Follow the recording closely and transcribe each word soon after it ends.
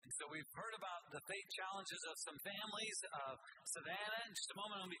We've heard about the faith challenges of some families of Savannah. In just a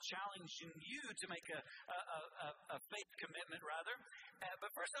moment, I'll be challenging you to make a faith commitment, rather. But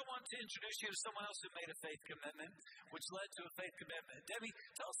first, I want to introduce you to someone else who made a faith commitment, which led to a faith commitment. Debbie,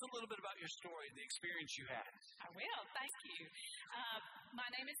 tell us a little bit about your story, the experience you had. I will. Thank you. My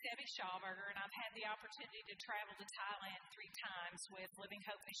name is Debbie Schauberger, and I've had the opportunity to travel to Thailand 3 times with Living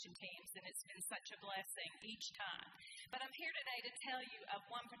Hope Mission teams, and it's been such a blessing each time. But I'm here today to tell you of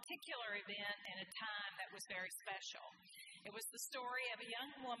one particular event and a time that was very special. It was the story of a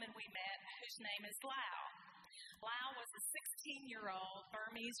young woman we met whose name is Lau. Lau was a 16-year-old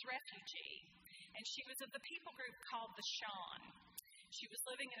Burmese refugee, and she was of the people group called the Shan. She was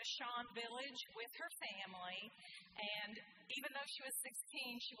living in a Shan village with her family, and even though she was 16,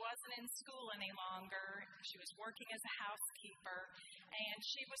 she wasn't in school any longer. She was working as a housekeeper, and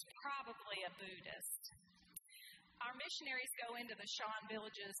she was probably a Buddhist. Our missionaries go into the Shan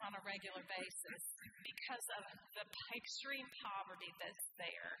villages on a regular basis because of the extreme poverty that's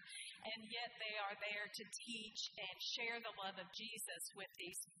there. And yet they are there to teach and share the love of Jesus with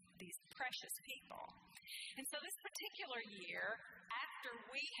these precious people. And so this particular year, after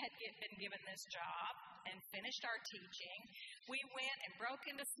we had been given this job and finished our teaching, we went and broke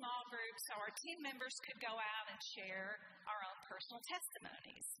into small groups so our team members could go out and share our own personal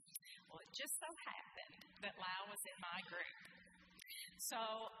testimonies. Well, it just so happened that Lau was in my group. So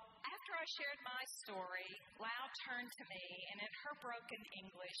after I shared my story, Lau turned to me, and in her broken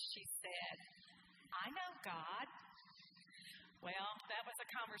English, she said, "I know God." Well, that was a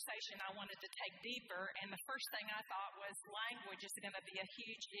conversation I wanted to take deeper, and the first thing I thought was language is going to be a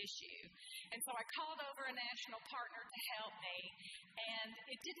huge issue. And so I called over a national partner to help me, and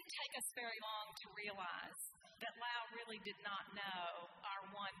it didn't take us very long to realize that Lau really did not know our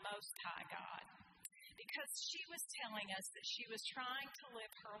one Most High God, because she was telling us that she was trying to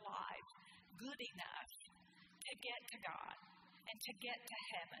live her life good enough to get to God and to get to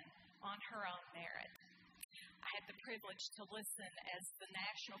heaven on her own merit. I had the privilege to listen as the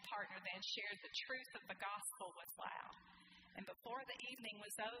national partner then shared the truth of the gospel with Lau. And before the evening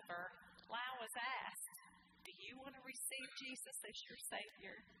was over, Lau was asked, "Do you want to receive Jesus as your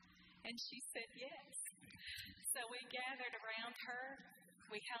Savior?" And she said yes. So we gathered around her,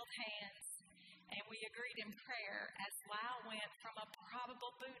 we held hands, and we agreed in prayer as Lau went from a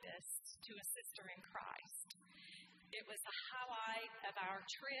probable Buddhist to a sister in Christ. It was a highlight of our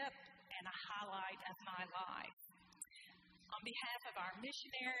trip and a highlight of my life. On behalf of our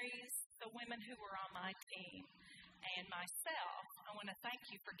missionaries, the women who were on my team, and myself, I want to thank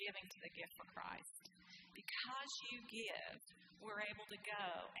you for giving to the Gift for Christ. Because you give, we're able to go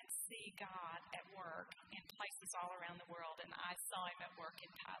and see God at work in places all around the world, and I saw Him at work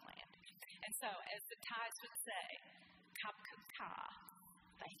in Thailand. And so, as the Thais would say, Kap Kup Ka.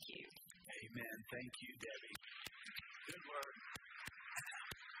 Thank you. Amen. Thank you, Debbie. Good word.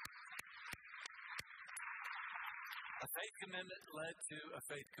 A faith commitment led to a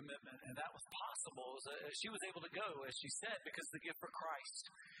faith commitment, and that was possible. She was able to go, as she said, because of the gift for Christ.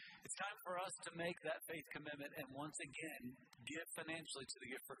 It's time for us to make that faith commitment and once again give financially to the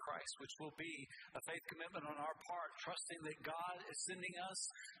gift for Christ, which will be a faith commitment on our part, trusting that God is sending us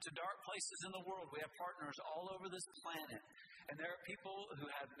to dark places in the world. We have partners all over this planet, and there are people who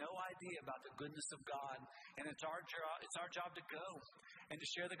have no idea about the goodness of God, and it's our job to go and to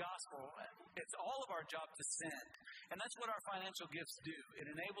share the gospel. It's all of our job to send, and that's what our financial gifts do. It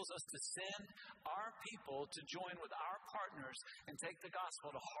enables us to send our people to join with our partners and take the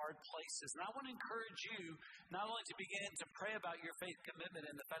gospel to hard places. And I want to encourage you not only to begin to pray about your faith commitment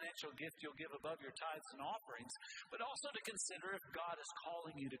and the financial gift you'll give above your tithes and offerings, but also to consider if God is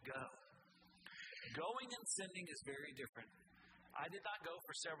calling you to go. Going and sending is very different. I did not go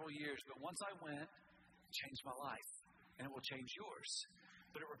for several years, but once I went, it changed my life, and it will change yours.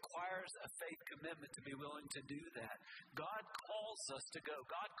 But it requires a faith commitment to be willing to do that. God calls us to go.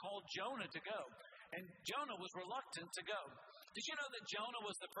 God called Jonah to go, and Jonah was reluctant to go. Did you know that Jonah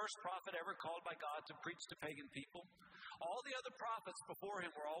was the first prophet ever called by God to preach to pagan people? All the other prophets before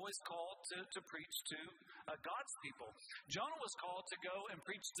him were always called to preach to God's people. Jonah was called to go and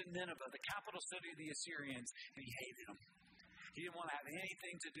preach to Nineveh, the capital city of the Assyrians, and he hated them. He didn't want to have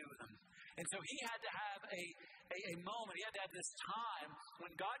anything to do with them. And so he had to have a moment. He had to have this time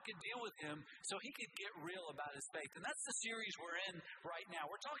when God could deal with him so he could get real about his faith. And that's the series we're in right now.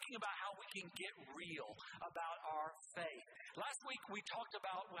 We're talking about how we can get real about our faith. Last week we talked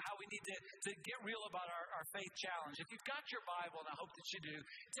about how we need to get real about our faith challenge. If you've got your Bible, and I hope that you do,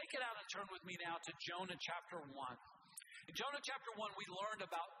 take it out and turn with me now to Jonah chapter 1. In Jonah chapter 1, we learned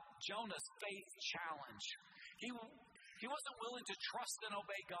about Jonah's faith challenge. He wasn't willing to trust and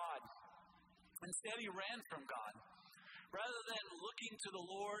obey God. Instead, he ran from God. Rather than looking to the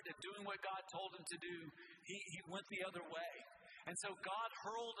Lord and doing what God told him to do, he went the other way. And so God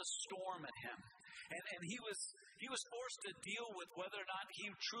hurled a storm at him. And he was forced to deal with whether or not he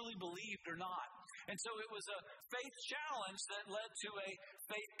truly believed or not. And so it was a faith challenge that led to a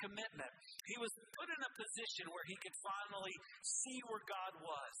faith commitment. He was put in a position where he could finally see where God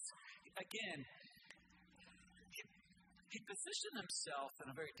was. Again, he positioned himself in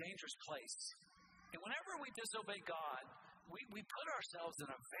a very dangerous place. And whenever we disobey God, we put ourselves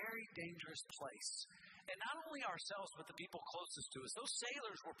in a very dangerous place. And not only ourselves, but the people closest to us. Those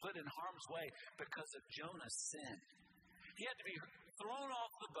sailors were put in harm's way because of Jonah's sin. He had to be thrown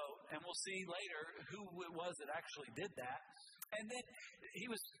off the boat, and we'll see later who it was that actually did that. And then he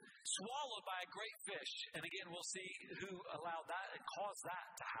was swallowed by a great fish. And again, we'll see who allowed that and caused that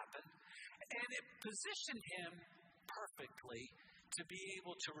to happen. And it positioned him perfectly to be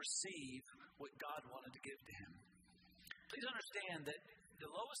able to receive what God wanted to give to him. Please understand that the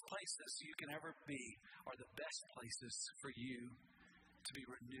lowest places you can ever be are the best places for you to be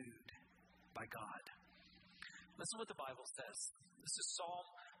renewed by God. Listen to what the Bible says. This is Psalm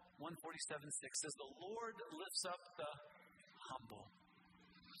 147:6. It says, "The Lord lifts up the humble."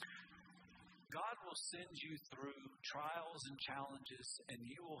 God will send you through trials and challenges, and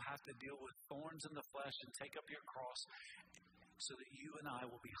you will have to deal with thorns in the flesh and take up your cross so that you and I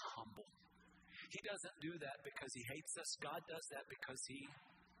will be humble. He doesn't do that because he hates us. God does that because he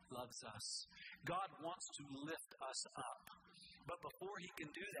loves us. God wants to lift us up. But before he can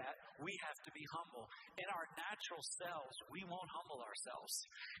do that, we have to be humble. In our natural selves, we won't humble ourselves.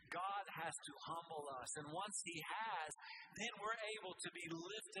 God has to humble us. And once he has, then we're able to be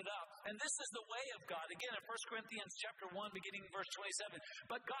lifted up. And this is the way of God. Again, in 1 Corinthians chapter 1, beginning verse 27.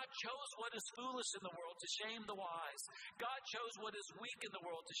 But God chose what is foolish in the world to shame the wise. God chose what is weak in the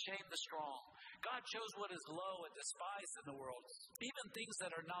world to shame the strong. God chose what is low and despised in the world, even things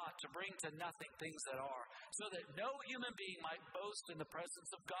that are not, to bring to nothing things that are, so that no human being might boast in the presence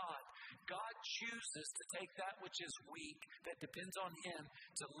of God. God chooses to take that which is weak, that depends on him,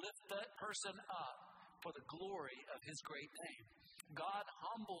 to lift that person up for the glory of his great name. God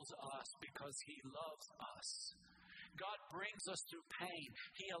humbles us because he loves us. God brings us through pain.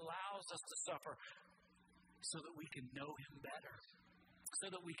 He allows us to suffer so that we can know him better, so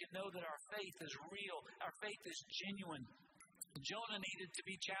that we can know that our faith is real, our faith is genuine. Jonah needed to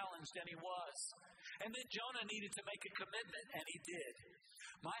be challenged, and he was. And then Jonah needed to make a commitment, and he did.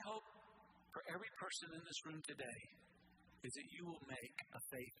 My hope for every person in this room today is that you will make a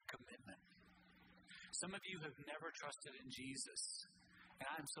faith commitment. Some of you have never trusted in Jesus, and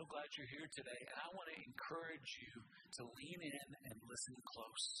I'm so glad you're here today, and I want to encourage you to lean in and listen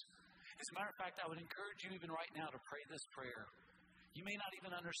close. As a matter of fact, I would encourage you even right now to pray this prayer. You may not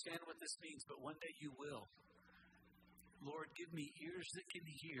even understand what this means, but one day you will. Lord, give me ears that can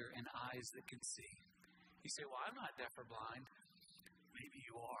hear and eyes that can see. You say, well, I'm not deaf or blind. Maybe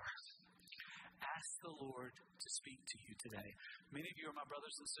you are. Ask the Lord to speak to you today. Many of you are my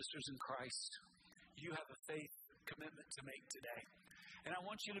brothers and sisters in Christ. You have a faith commitment to make today. And I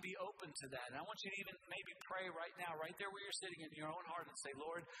want you to be open to that. And I want you to even maybe pray right now, right there where you're sitting in your own heart, and say,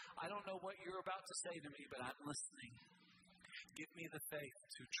 Lord, I don't know what you're about to say to me, but I'm listening. Give me the faith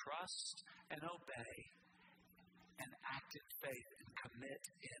to trust and obey and act in faith and commit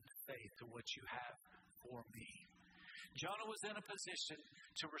in faith to what you have for me. Jonah was in a position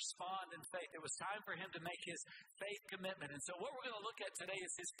to respond in faith. It was time for him to make his faith commitment. And so what we're going to look at today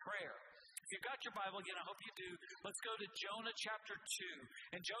is his prayer. If you've got your Bible, again, I hope you do. Let's go to Jonah chapter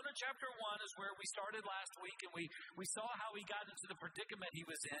 2. And Jonah chapter 1 is where we started last week, and we saw how he got into the predicament he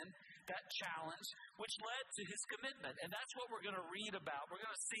was in, that challenge, which led to his commitment. And that's what we're going to read about. We're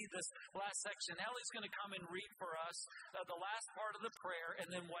going to see this last section. Ellie's going to come and read for us the last part of the prayer and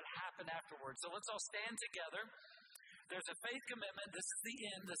then what happened afterwards. So let's all stand together. There's a faith commitment. This is the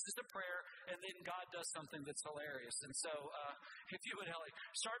end. This is the prayer. And then God does something that's hilarious. And so, if you would, Ellie,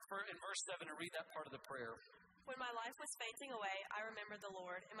 start in verse 7 and read that part of the prayer. When my life was fainting away, I remembered the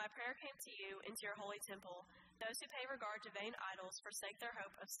Lord, and my prayer came to you into your holy temple. Those who pay regard to vain idols forsake their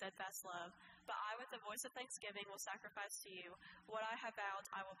hope of steadfast love. But I, with the voice of thanksgiving, will sacrifice to you. What I have vowed,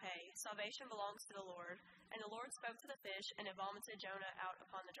 I will pay. Salvation belongs to the Lord. And the Lord spoke to the fish, and it vomited Jonah out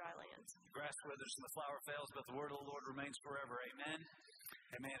upon the dry land. The grass withers and the flower fails, but the word of the Lord remains forever. Amen.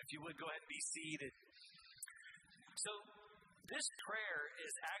 Amen. If you would, go ahead and be seated. So, this prayer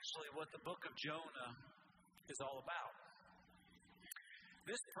is actually what the book of Jonah is all about.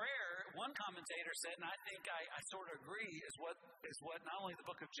 This prayer, one commentator said, and I think I sort of agree, is what not only the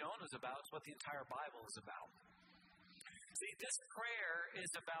book of Jonah is about, it's what the entire Bible is about. See, this prayer is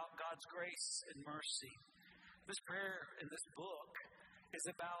about God's grace and mercy. This prayer in this book is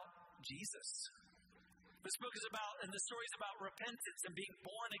about Jesus. This book is about, and the story is about repentance and being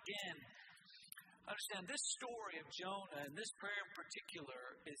born again. Understand, this story of Jonah and this prayer in particular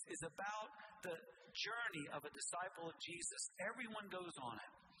is about the journey of a disciple of Jesus. Everyone goes on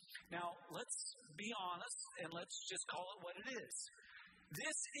it. Now, let's be honest and let's just call it what it is.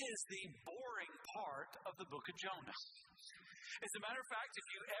 This is the boring part of the book of Jonah. As a matter of fact, if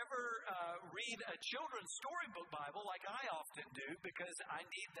you ever read a children's storybook Bible, like I often do, because I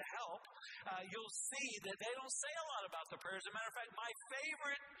need the help, you'll see that they don't say a lot about the prayers. As a matter of fact, my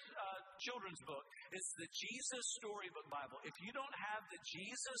favorite children's book is the Jesus Storybook Bible. If you don't have the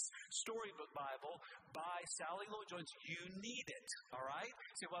Jesus Storybook Bible by Sally Lloyd-Jones, you need it, all right?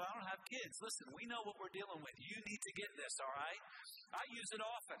 You say, well, I don't have kids. Listen, we know what we're dealing with. You need to get this, all right? I use it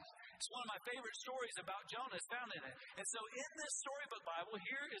often. It's one of my favorite stories about Jonah is found in it. And so in this storybook Bible,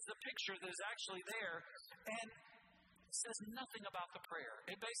 here is the picture that is actually there, and it says nothing about the prayer.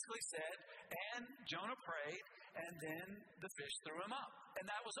 It basically said, and Jonah prayed, and then the fish threw him up. And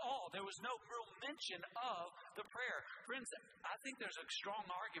that was all. There was no real mention of the prayer. Friends, I think there's a strong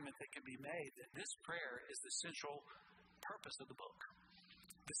argument that can be made that this prayer is the central purpose of the book.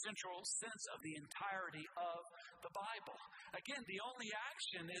 The central sense of the entirety of the Bible. Again, the only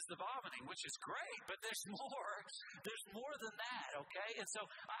action is the vomiting, which is great, but there's more. There's more than that, okay? And so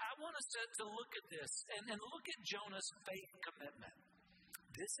I want us to look at this and look at Jonah's faith commitment.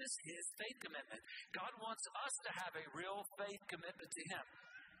 This is his faith commitment. God wants us to have a real faith commitment to him.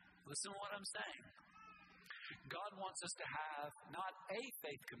 Listen to what I'm saying. God wants us to have not a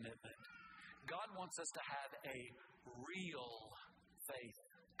faith commitment. God wants us to have a real faith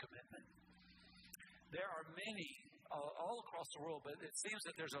commitment. There are many all across the world, but it seems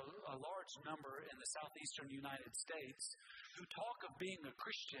that there's a large number in the southeastern United States who talk of being a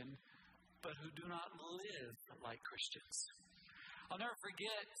Christian, but who do not live like Christians. I'll never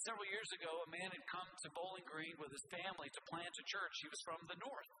forget, several years ago, a man had come to Bowling Green with his family to plant a church. He was from the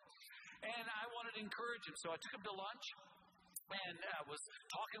north. And I wanted to encourage him, so I took him to lunch. And I was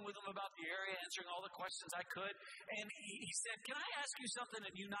talking with him about the area, answering all the questions I could. And he said, can I ask you something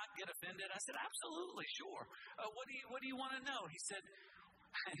and you not get offended? I said, absolutely, sure. What do you want to know? He said,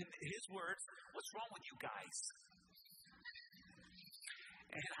 in his words, what's wrong with you guys?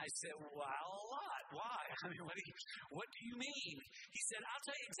 And I said, well, a lot. Why? I mean, what do you mean? He said, I'll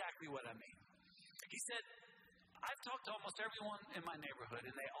tell you exactly what I mean. He said, I've talked to almost everyone in my neighborhood,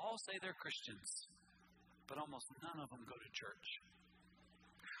 and they all say they're Christians. But almost none of them go to church.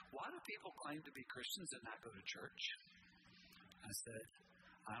 Why do people claim to be Christians and not go to church? I said,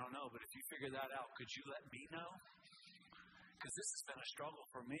 I don't know, but if you figure that out, could you let me know? Because this has been a struggle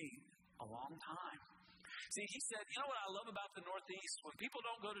for me a long time. See, he said, you know what I love about the Northeast? When people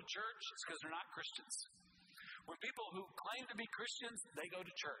don't go to church, it's because they're not Christians. When people who claim to be Christians, they go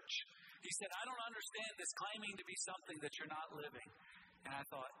to church. He said, I don't understand this claiming to be something that you're not living. And I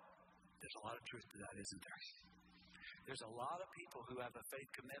thought, there's a lot of truth to that, isn't there? There's a lot of people who have a faith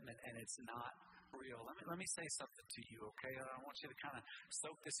commitment and it's not real. Let me say something to you, okay? I want you to kind of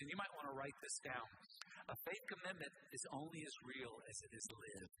soak this in. You might want to write this down. A faith commitment is only as real as it is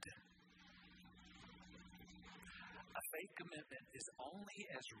lived. A faith commitment is only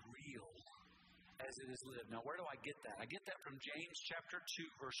as real as it is lived. Now, where do I get that? I get that from James chapter 2,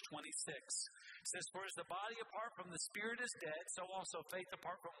 verse 26. It says, for as the body apart from the spirit is dead, so also faith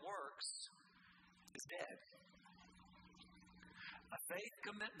apart from works is dead. A faith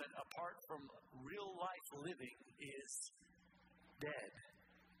commitment apart from real life living is dead.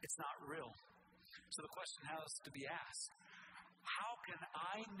 It's not real. So the question has to be asked, how can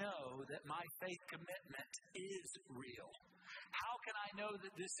I know that my faith commitment is real? How can I know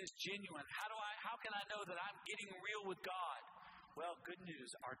that this is genuine? How can I know that I'm getting real with God? Well, good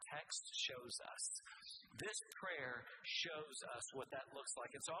news, our text shows us. This prayer shows us what that looks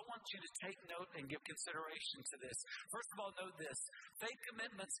like. And so I want you to take note and give consideration to this. First of all, note this. Faith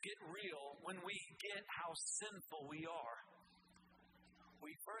commitments get real when we get how sinful we are.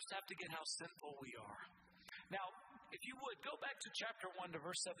 We first have to get how sinful we are. Now, if you would, go back to chapter 1 to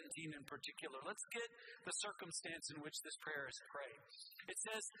verse 17 in particular. Let's get the circumstance in which this prayer is prayed. It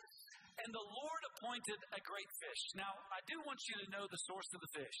says, and the Lord appointed a great fish. Now, I do want you to know the source of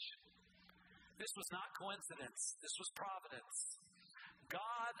the fish. This was not coincidence. This was providence.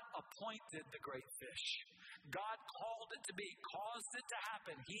 God appointed the great fish. God called it to be, caused it to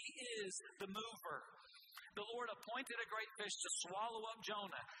happen. He is the mover. The Lord appointed a great fish to swallow up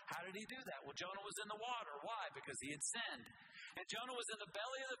Jonah. How did he do that? Well, Jonah was in the water. Why? Because he had sinned. And Jonah was in the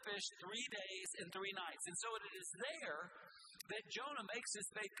belly of the fish 3 days and 3 nights. And so it is there that Jonah makes his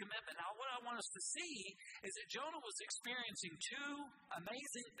faith commitment. Now, what I want us to see is that Jonah was experiencing two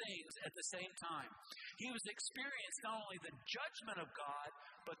amazing things at the same time. He was experiencing not only the judgment of God,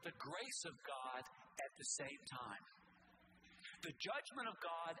 but the grace of God at the same time. The judgment of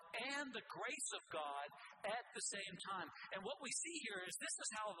God and the grace of God at the same time. And what we see here is this is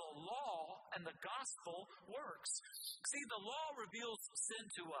how the law and the gospel works. See, the law reveals sin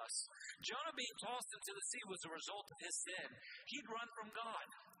to us. Jonah being tossed into the sea was a result of his sin. He'd run from God.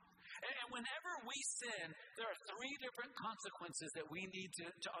 And whenever we sin, there are three different consequences that we need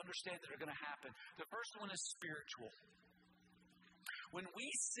to understand that are going to happen. The first one is spiritual. When we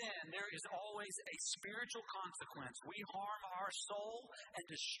sin, there is always a spiritual consequence. We harm our soul and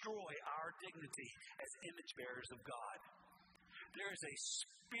destroy our dignity as image bearers of God. There is a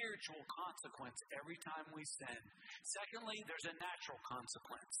spiritual consequence every time we sin. Secondly, there's a natural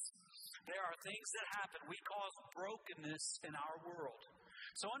consequence. There are things that happen. We cause brokenness in our world.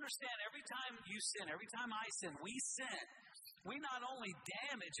 So understand, every time you sin, every time I sin, we not only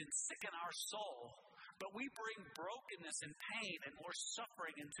damage and sicken our soul, but we bring brokenness and pain and more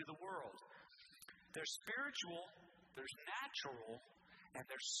suffering into the world. There's spiritual, there's natural, and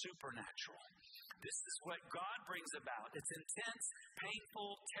there's supernatural. This is what God brings about. It's intense,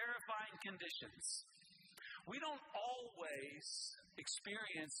 painful, terrifying conditions. We don't always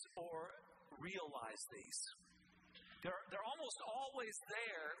experience or realize these. They're almost always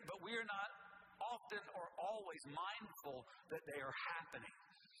there, but we're not often or always mindful that they are happening.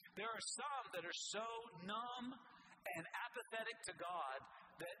 There are some that are so numb and apathetic to God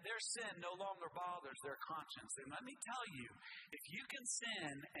that their sin no longer bothers their conscience. And let me tell you, if you can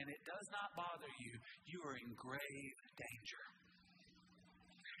sin and it does not bother you, you are in grave danger.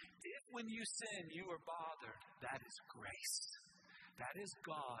 If when you sin you are bothered, that is grace. That is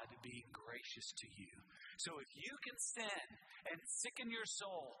God being gracious to you. So if you can sin and sicken your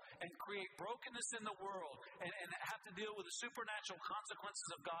soul and create brokenness in the world and have to deal with the supernatural consequences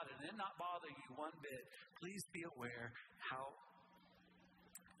of God and it not bother you one bit, please be aware how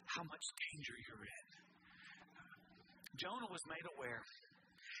much danger you're in. Jonah was made aware.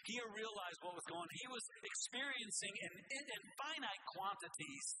 He realized what was going on. He was experiencing in finite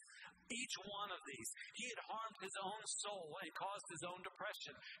quantities each one of these. He had harmed his own soul and caused his own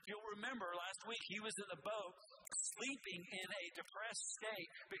depression. If you'll remember, last week he was in the boat sleeping in a depressed state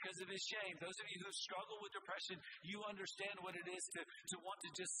because of his shame. Those of you who struggle with depression, you understand what it is to want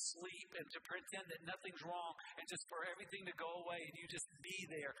to just sleep and to pretend that nothing's wrong and just for everything to go away and you just be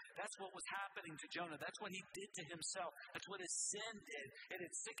there. That's what was happening to Jonah. That's what he did to himself. That's what his sin did. It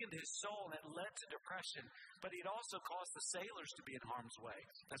had sickened his soul and it led to depression. But it also caused the sailors to be in harm's way.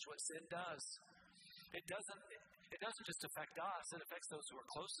 That's what sin does. It doesn't just affect us, it affects those who are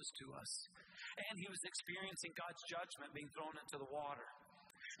closest to us. And he was experiencing God's judgment being thrown into the water.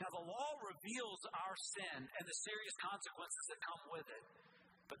 Now the law reveals our sin and the serious consequences that come with it.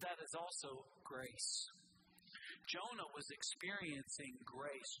 But that is also grace. Jonah was experiencing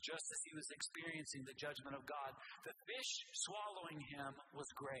grace just as he was experiencing the judgment of God. The fish swallowing him was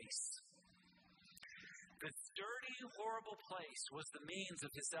grace. This dirty, horrible place was the means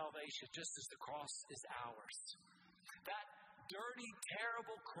of his salvation, just as the cross is ours. That dirty,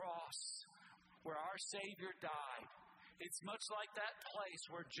 terrible cross where our Savior died, it's much like that place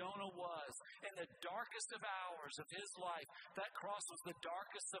where Jonah was in the darkest of hours of his life. That cross was the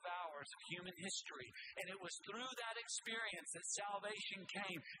darkest of hours of human history. And it was through that experience that salvation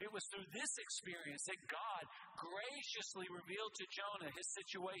came. It was through this experience that God graciously revealed to Jonah his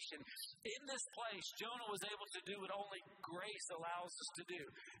situation. In this place, Jonah was able to do what only grace allows us to do.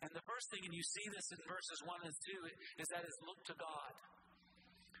 And the first thing, and you see this in verses 1 and 2, is that is look to God.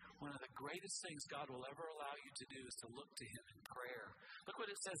 One of the greatest things God will ever allow you to do is to look to Him in prayer. Look what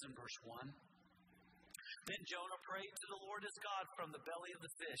it says in verse 1. Then Jonah prayed to the Lord his God from the belly of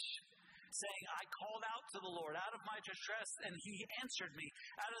the fish, saying, I called out to the Lord out of my distress, and He answered me.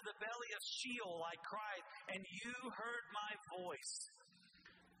 Out of the belly of Sheol I cried, and You heard my voice.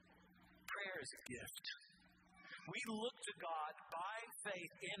 Prayer is a gift. We look to God by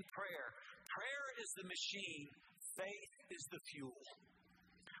faith in prayer. Prayer is the machine. Faith is the fuel.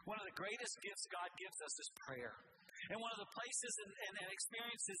 One of the greatest gifts God gives us is prayer. And one of the places and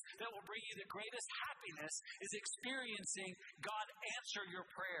experiences that will bring you the greatest happiness is experiencing God answer your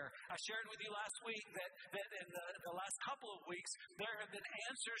prayer. I shared with you last week that in the last couple of weeks, there have been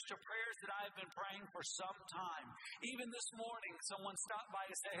answers to prayers that I've been praying for some time. Even this morning, someone stopped by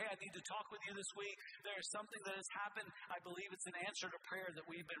to say, hey, I need to talk with you this week. There's something that has happened. I believe it's an answer to prayer that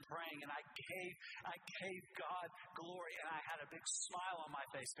we've been praying. And I gave God glory, and I had a big smile on my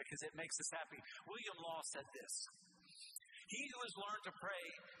face because it makes us happy. William Law said this. He who has learned to pray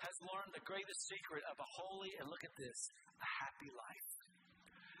has learned the greatest secret of a holy, and look at this, a happy life.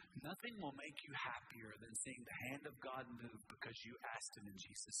 Nothing will make you happier than seeing the hand of God move because you asked Him in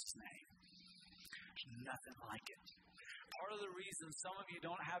Jesus' name. There's nothing like it. Part of the reason some of you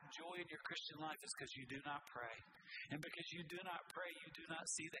don't have joy in your Christian life is because you do not pray. And because you do not pray, you do not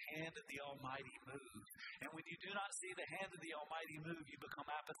see the hand of the Almighty move. And when you do not see the hand of the Almighty move, you become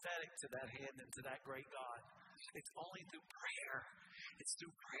apathetic to that hand and to that great God. It's only through prayer. It's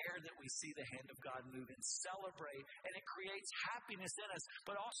through prayer that we see the hand of God move and celebrate. And it creates happiness in us,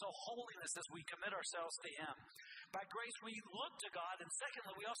 but also holiness as we commit ourselves to Him. By grace, we look to God. And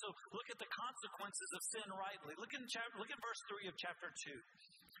secondly, we also look at the consequences of sin rightly. Look in verse 3 of chapter 2.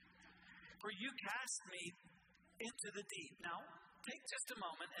 For you cast me into the deep. Now, take just a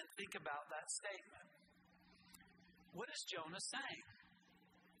moment and think about that statement. What is Jonah saying?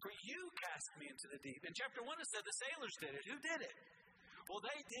 For you cast me into the deep. In chapter 1 it said the sailors did it. Who did it? Well,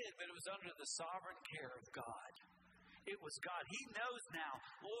 they did, but it was under the sovereign care of God. It was God. He knows now,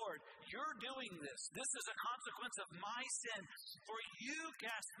 Lord, you're doing this. This is a consequence of my sin. For you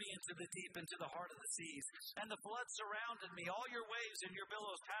cast me into the deep, into the heart of the seas. And the flood surrounded me. All your waves and your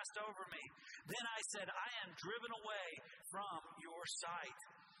billows passed over me. Then I said, I am driven away from your sight.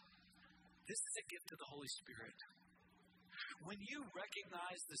 This is a gift of the Holy Spirit. When you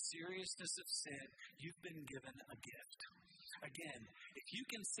recognize the seriousness of sin, you've been given a gift. Again, if you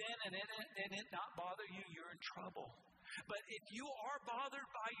can sin and it not bother you, you're in trouble. But if you are bothered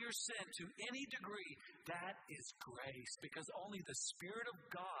by your sin to any degree, that is grace, because only the Spirit of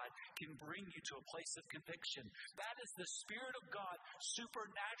God can bring you to a place of conviction. That is the Spirit of God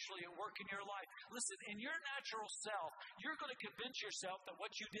supernaturally at work in your life. Listen, in your natural self, you're going to convince yourself that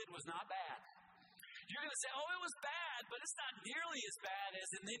what you did was not bad. You're going to say, oh, it was bad, but it's not nearly as bad as,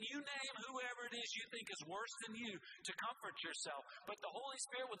 and then you name whoever it is you think is worse than you to comfort yourself. But the Holy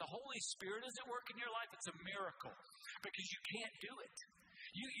Spirit, when the Holy Spirit is at work in your life, it's a miracle because you can't do it.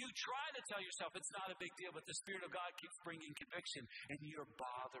 You try to tell yourself it's not a big deal, but the Spirit of God keeps bringing conviction, and you're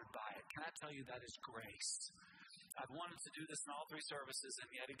bothered by it. Can I tell you that is grace? I've wanted to do this in all three services, and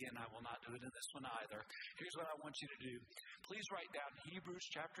yet again, I will not do it in this one either. Here's what I want you to do. Please write down Hebrews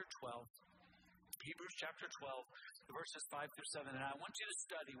chapter 12. Hebrews chapter 12, verses 5 through 7. And I want you to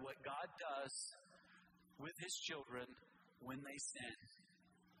study what God does with His children when they sin.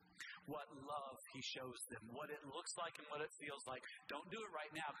 What love He shows them, what it looks like and what it feels like. Don't do it right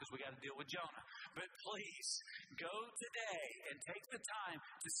now because we got to deal with Jonah. But please, go today and take the time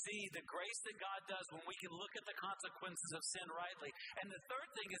to see the grace that God does when we can look at the consequences of sin rightly. And the third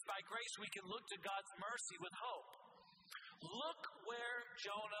thing is by grace we can look to God's mercy with hope. Look where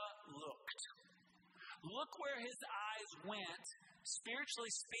Jonah looked. Look where his eyes went, spiritually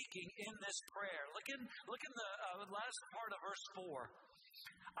speaking, in this prayer. Look in the last part of verse 4.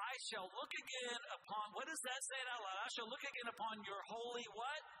 I shall look again upon, what does that say out loud? I shall look again upon your holy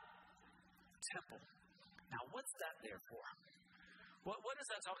what? Temple. Now, what's that there for? What is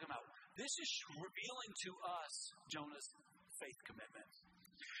that talking about? This is revealing to us Jonah's faith commitment.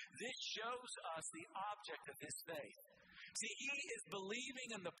 This shows us the object of his faith. See, he is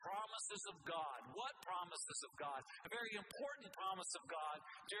believing in the promises of God. What promises of God? A very important promise of God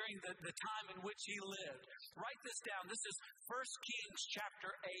during the time in which he lived. Write this down. This is 1 Kings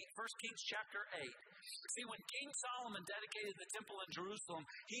chapter 8. 1 Kings chapter 8. See, when King Solomon dedicated the temple in Jerusalem,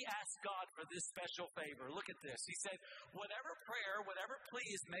 he asked God for this special favor. Look at this. He said, whatever prayer, whatever plea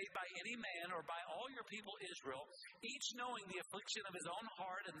is made by any man or by all your people Israel, each knowing the affliction of his own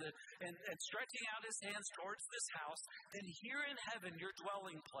heart and stretching out his hands towards this house, then hear in heaven your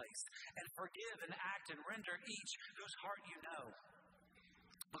dwelling place, and forgive and act and render each whose heart you know.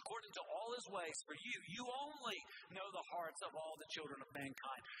 According to all his ways, for you only know the hearts of all the children of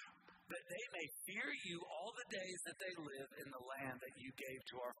mankind, that they may fear you all the days that they live in the land that you gave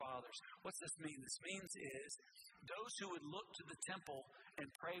to our fathers. What's this mean? This means is those who would look to the temple and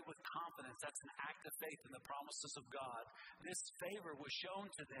pray with confidence, that's an act of faith in the promises of God. This favor was shown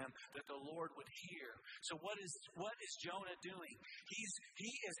to them that the Lord would hear. So what is Jonah doing? He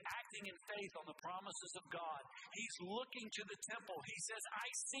is acting in faith on the promises of God. He's looking to the temple. He says, I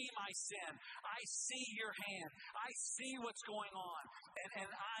see my sin. I see your hand. I see what's going on. And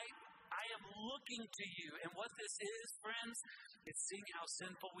I am looking to you. And what this is, friends, it's seeing how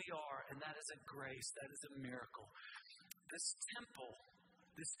sinful we are. And that is a grace. That is a miracle. This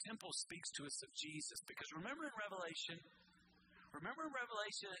temple speaks to us of Jesus. Because remember in Revelation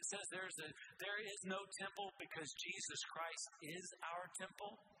it says there is no temple because Jesus Christ is our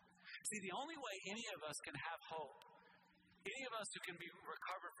temple. See, the only way any of us can have hope Any of us who can be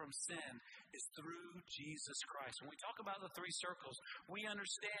recovered from sin is through Jesus Christ. When we talk about the three circles, we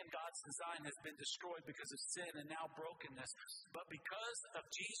understand God's design has been destroyed because of sin and now brokenness. But because of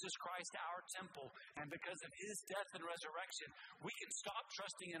Jesus Christ, our temple, and because of His death and resurrection, we can stop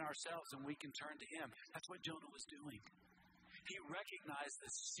trusting in ourselves and we can turn to Him. That's what Jonah was doing. He recognized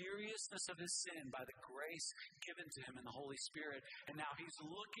the seriousness of his sin by the grace given to him in the Holy Spirit. And now he's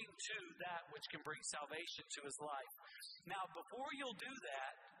looking to that which can bring salvation to his life. Now, before you'll do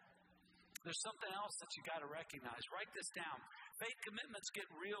that, there's something else that you got to recognize. Write this down. Faith commitments get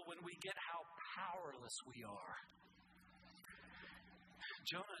real when we get how powerless we are.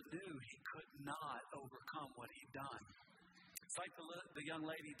 Jonah knew he could not overcome what he'd done. It's like the young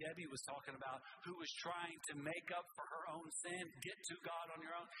lady Debbie was talking about, who was trying to make up for her own sin, get to God on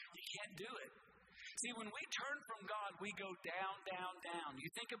your own. You can't do it. See, when we turn from God, we go down, down, down. You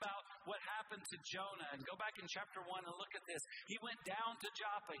think about what happened to Jonah, and go back in chapter 1 and look at this. He went down to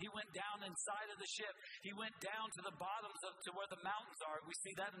Joppa. He went down inside of the ship. He went down to the bottoms to where the mountains are. We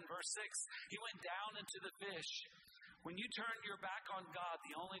see that in verse 6. He went down into the fish. When you turn your back on God,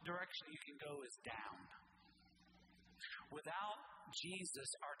 the only direction you can go is down. Without Jesus,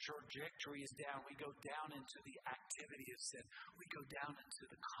 our trajectory is down. We go down into the activity of sin. We go down into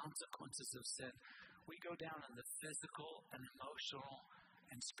the consequences of sin. We go down in the physical and emotional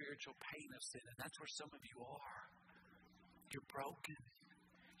and spiritual pain of sin. And that's where some of you are. You're broken.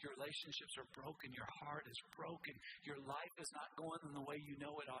 Your relationships are broken. Your heart is broken. Your life is not going in the way you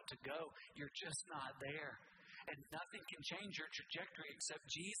know it ought to go. You're just not there. And nothing can change your trajectory except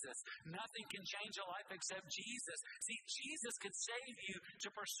Jesus. Nothing can change your life except Jesus. See, Jesus can save you to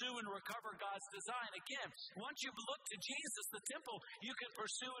pursue and recover God's design. Again, once you've looked to Jesus, the temple, you can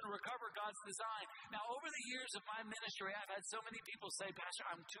pursue and recover God's design. Now, over the years of my ministry, I've had so many people say, Pastor,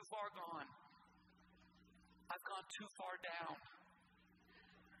 I'm too far gone. I've gone too far down.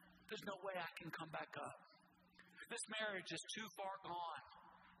 There's no way I can come back up. This marriage is too far gone.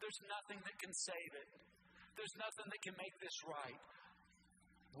 There's nothing that can save it. There's nothing that can make this right.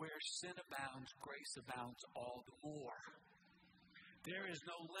 Where sin abounds, grace abounds all the more. There is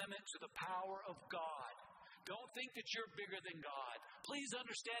no limit to the power of God. Don't think that you're bigger than God. Please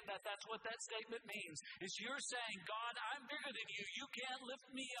understand that that's what that statement means. Is you're saying, God, I'm bigger than you. You can't lift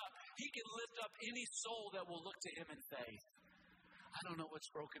me up. He can lift up any soul that will look to Him in faith. I don't know what's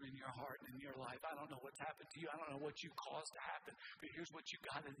broken in your heart and in your life. I don't know what's happened to you. I don't know what you caused to happen. But here's what you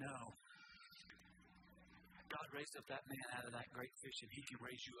got to know. God raised up that man out of that great fish, and He can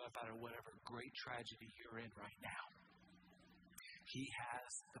raise you up out of whatever great tragedy you're in right now. He has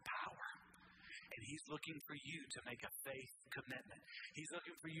the power, and He's looking for you to make a faith commitment. He's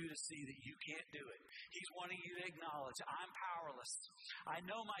looking for you to see that you can't do it. He's wanting you to acknowledge, I'm powerless. I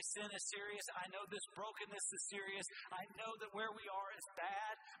know my sin is serious. I know this brokenness is serious. I know that where we are is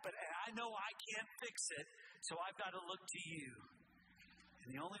bad, but I know I can't fix it, so I've got to look to you.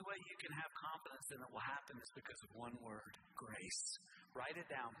 And the only way you can have confidence that it will happen is because of one word, grace. Write it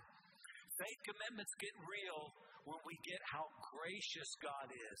down. Faith commitments get real when we get how gracious God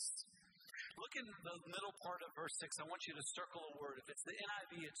is. Look in the middle part of verse 6. I want you to circle a word. If it's the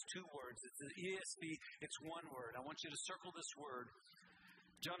NIV, it's 2 words. If it's the ESV, it's 1 word. I want you to circle this word.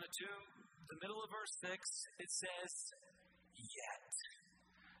 Jonah 2, the middle of verse 6, it says, yet.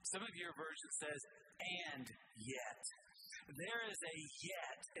 Some of your versions says, and yet. There is a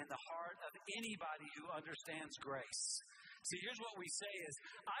yet in the heart of anybody who understands grace. See, here's what we say is,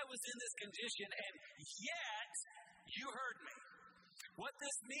 I was in this condition and yet you heard me. What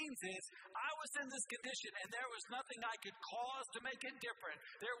this means is, I was in this condition and there was nothing I could cause to make it different.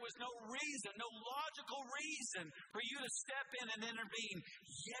 There was no reason, no logical reason for you to step in and intervene.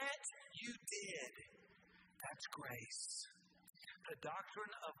 Yet you did. That's grace. The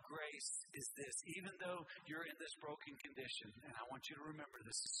doctrine of grace is this. Even though you're in this broken condition, and I want you to remember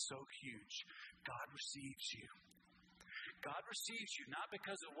this is so huge, God receives you. God receives you not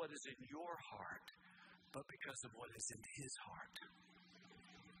because of what is in your heart, but because of what is in His heart.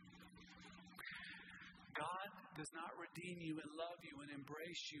 God does not redeem you and love you and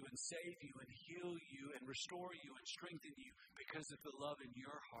embrace you and save you and heal you and restore you and strengthen you because of the love in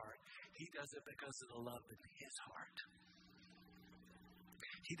your heart. He does it because of the love in His heart.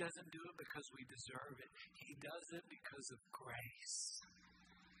 He doesn't do it because we deserve it. He does it because of grace.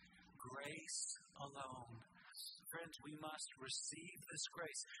 Grace alone. Friends, we must receive this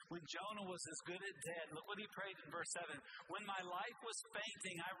grace. When Jonah was as good as dead, look what he prayed in verse 7. When my life was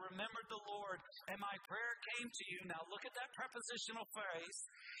fainting, I remembered the Lord, and my prayer came to you. Now look at that prepositional phrase,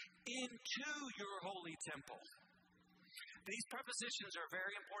 into your holy temple. these prepositions are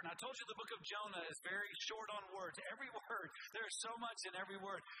very important. I told you the book of Jonah is very short on words. Every word, there's so much in every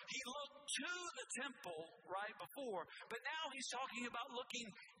word. He looked to the temple right before, but now he's talking about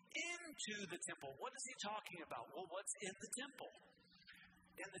looking into the temple. What is he talking about? Well, what's in the temple?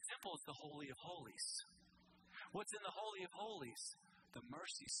 In the temple is the Holy of Holies. What's in the Holy of Holies? The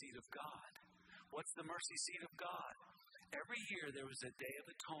mercy seat of God. What's the mercy seat of God? Every year there was a Day of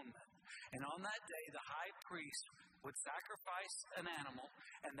Atonement. And on that day, the high priest would sacrifice an animal,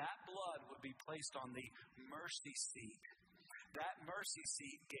 and that blood would be placed on the mercy seat. That mercy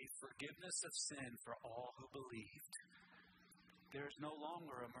seat gave forgiveness of sin for all who believed. There is no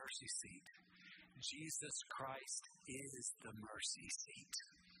longer a mercy seat. Jesus Christ is the mercy seat.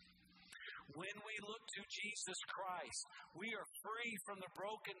 When we look to Jesus Christ, we are free from the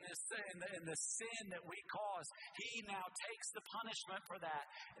brokenness and the sin that we cause. He now takes the punishment for that.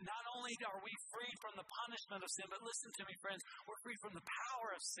 And not only are we free from the punishment of sin, but listen to me, friends, we're free from the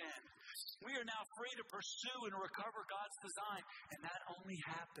power of sin. We are now free to pursue and recover God's design. And that only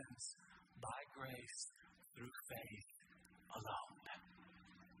happens by grace through faith alone.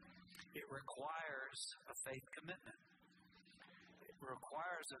 It requires a faith commitment.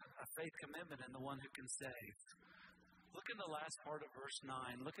 Requires a faith commitment in the one who can save. Look in the last part of verse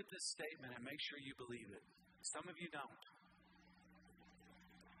 9. Look at this statement and make sure you believe it. Some of you don't.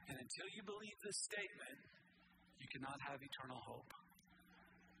 And until you believe this statement, you cannot have eternal hope.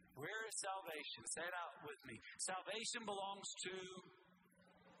 Where is salvation? Say it out with me. Salvation belongs to...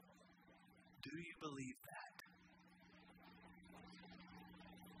 Do you believe that?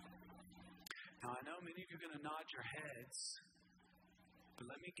 Now, I know many of you are going to nod your heads.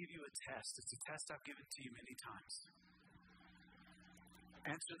 But let me give you a test. It's a test I've given to you many times.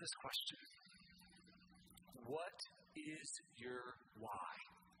 Answer this question. What is your why?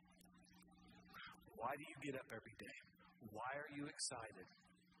 Why do you get up every day? Why are you excited?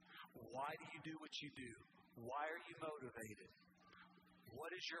 Why do you do what you do? Why are you motivated? What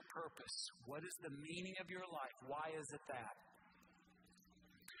is your purpose? What is the meaning of your life? Why is it that?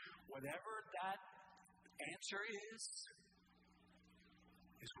 Whatever that answer is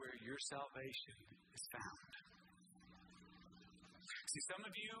where your salvation is found. See, some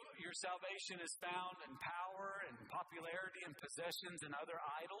of you, your salvation is found in power and popularity and possessions and other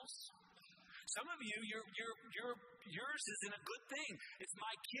idols. Some of you, yours is in a good thing. It's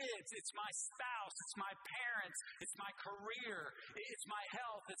my kids, it's my spouse, it's my parents, it's my career, it's my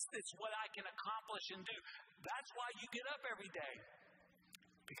health, it's what I can accomplish and do. That's why you get up every day.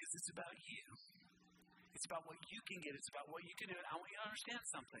 Because it's about you. It's about what you can get. It's about what you can do. And I want you to understand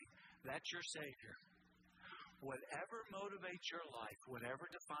something. That's your Savior. Whatever motivates your life, whatever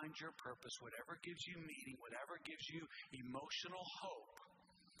defines your purpose, whatever gives you meaning, whatever gives you emotional hope,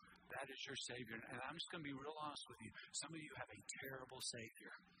 that is your Savior. And I'm just going to be real honest with you. Some of you have a terrible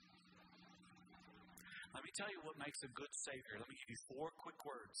Savior. Let me tell you what makes a good Savior. Let me give you 4 quick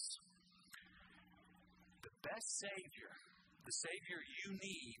words. The best Savior, the Savior you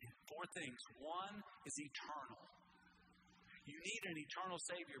need, 4 things. 1 is eternal. You need an eternal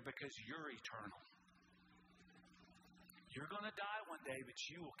Savior because you're eternal. You're going to die one day, but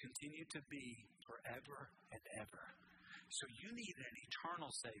you will continue to be forever and ever. So you need an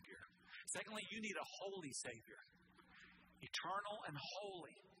eternal Savior. Secondly, you need a holy Savior. Eternal and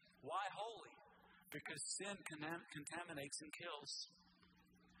holy. Why holy? Because sin contaminates and kills.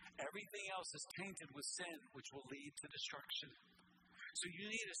 Everything else is tainted with sin, which will lead to destruction. So you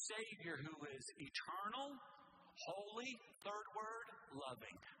need a Savior who is eternal, holy, 3rd word,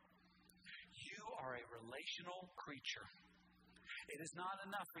 loving. You are a relational creature. It is not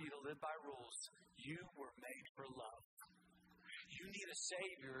enough for you to live by rules. You were made for love. You need a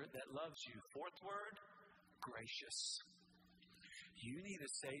Savior that loves you. 4th word, gracious. You need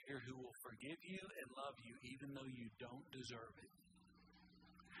a Savior who will forgive you and love you even though you don't deserve it.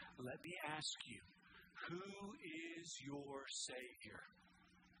 Let me ask you, who is your Savior?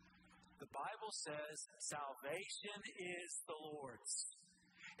 The Bible says salvation is the Lord's.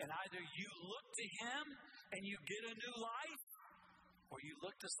 And either you look to Him and you get a new life, or you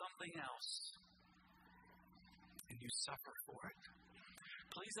look to something else and you suffer for it.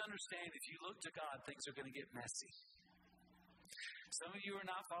 Please understand, if you look to God, things are going to get messy. Some of you are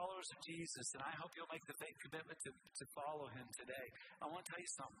not followers of Jesus, and I hope you'll make the faith commitment to follow Him today. I want to tell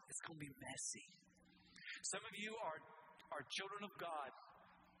you something. It's going to be messy. Some of you are children of God,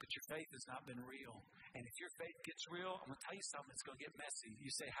 but your faith has not been real. And if your faith gets real, I'm going to tell you something. It's going to get messy.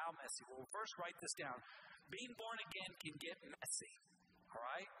 You say, how messy? Well, first write this down. Being born again can get messy. All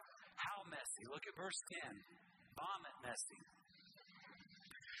right? How messy? Look at verse 10. Vomit messy.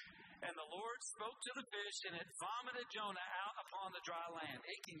 And the Lord spoke to the fish, and it vomited Jonah out upon the dry land.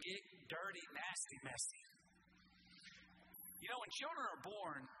 It can get dirty, nasty, messy. You know, when children are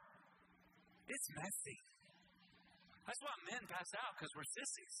born, it's messy. That's why men pass out, because we're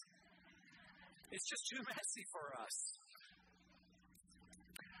sissies. It's just too messy for us.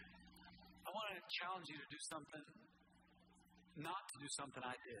 I want to challenge you to do something, not to do something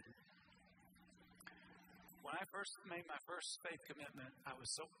I did. When I first made my first faith commitment, I was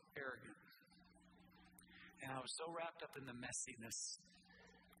so arrogant. And I was so wrapped up in the messiness.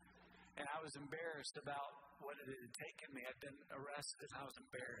 And I was embarrassed about what it had taken me. I'd been arrested, and I was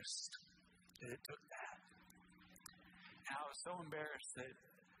embarrassed that it took that. And I was so embarrassed that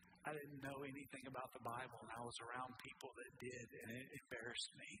I didn't know anything about the Bible, and I was around people that did, and it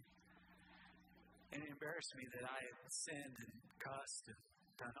embarrassed me. And it embarrassed me that I had sinned and cussed and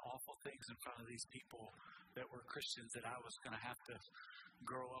done awful things in front of these people that were Christians that I was going to have to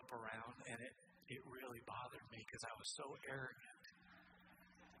grow up around, and it really bothered me because I was so arrogant.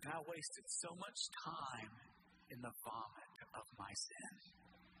 And I wasted so much time in the vomit of my sin.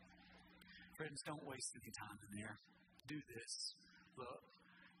 Friends, don't waste any time in there. Do this. Look,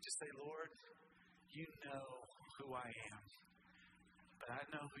 just say, Lord, you know who I am, but I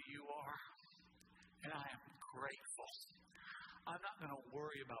know who you are, and I am grateful. I'm not going to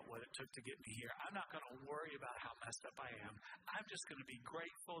worry about what it took to get me here. I'm not going to worry about how messed up I am. I'm just going to be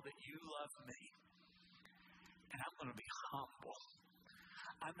grateful that you love me. And I'm going to be humble.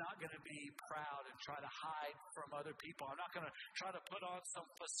 I'm not going to be proud and try to hide from other people. I'm not going to try to put on some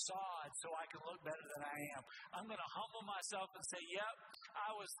facade so I can look better than I am. I'm going to humble myself and say, yep, I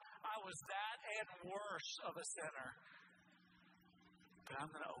was that and worse of a sinner. But I'm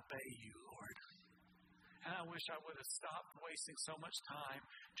going to obey you, Lord. And I wish I would have stopped wasting so much time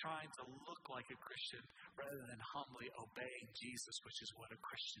trying to look like a Christian rather than humbly obeying Jesus, which is what a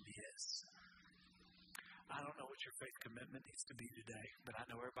Christian is. I don't know what your faith commitment needs to be today, but I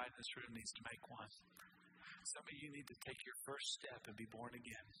know everybody in this room needs to make one. Some of you need to take your first step and be born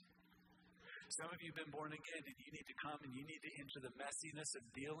again. Some of you have been born again, and you need to come and you need to enter the messiness of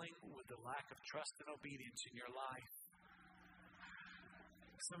dealing with the lack of trust and obedience in your life.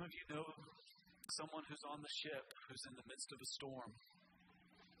 Some of you know someone who's on the ship, who's in the midst of a storm.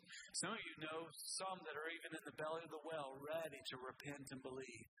 Some of you know some that are even in the belly of the well, ready to repent and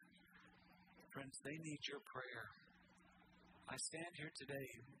believe. Friends, they need your prayer. I stand here today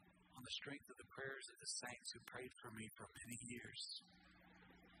on the strength of the prayers of the saints who prayed for me for many years.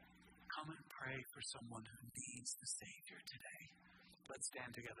 Come and pray for someone who needs the Savior today. Let's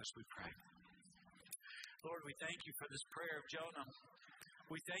stand together as we pray. Lord, we thank you for this prayer of Jonah.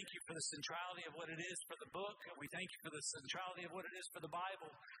 We thank you for the centrality of what it is for the book, and we thank you for the centrality of what it is for the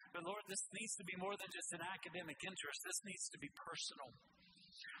Bible. But Lord, this needs to be more than just an academic interest. This needs to be personal.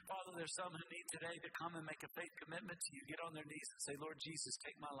 Father, there's some who need today to come and make a faith commitment to you, get on their knees and say, Lord Jesus,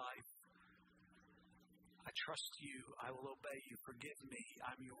 take my life. I trust you. I will obey you. Forgive me.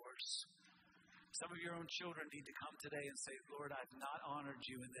 I'm yours. Some of your own children need to come today and say, Lord, I've not honored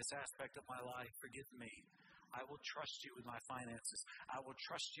you in this aspect of my life. Forgive me. I will trust you with my finances. I will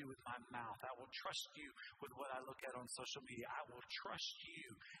trust you with my mouth. I will trust you with what I look at on social media. I will trust you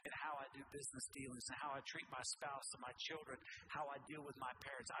in how I do business dealings and how I treat my spouse and my children, how I deal with my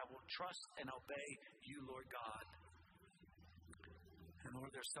parents. I will trust and obey you, Lord God. And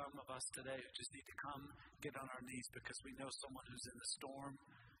Lord, there's some of us today who just need to come, get on our knees because we know someone who's in the storm,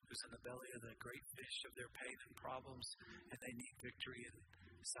 who's in the belly of the great fish of their pain and problems, and they need victory and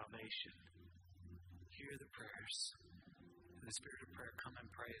salvation. Hear the prayers. In the spirit of prayer, come and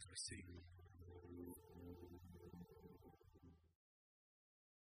pray as we sing.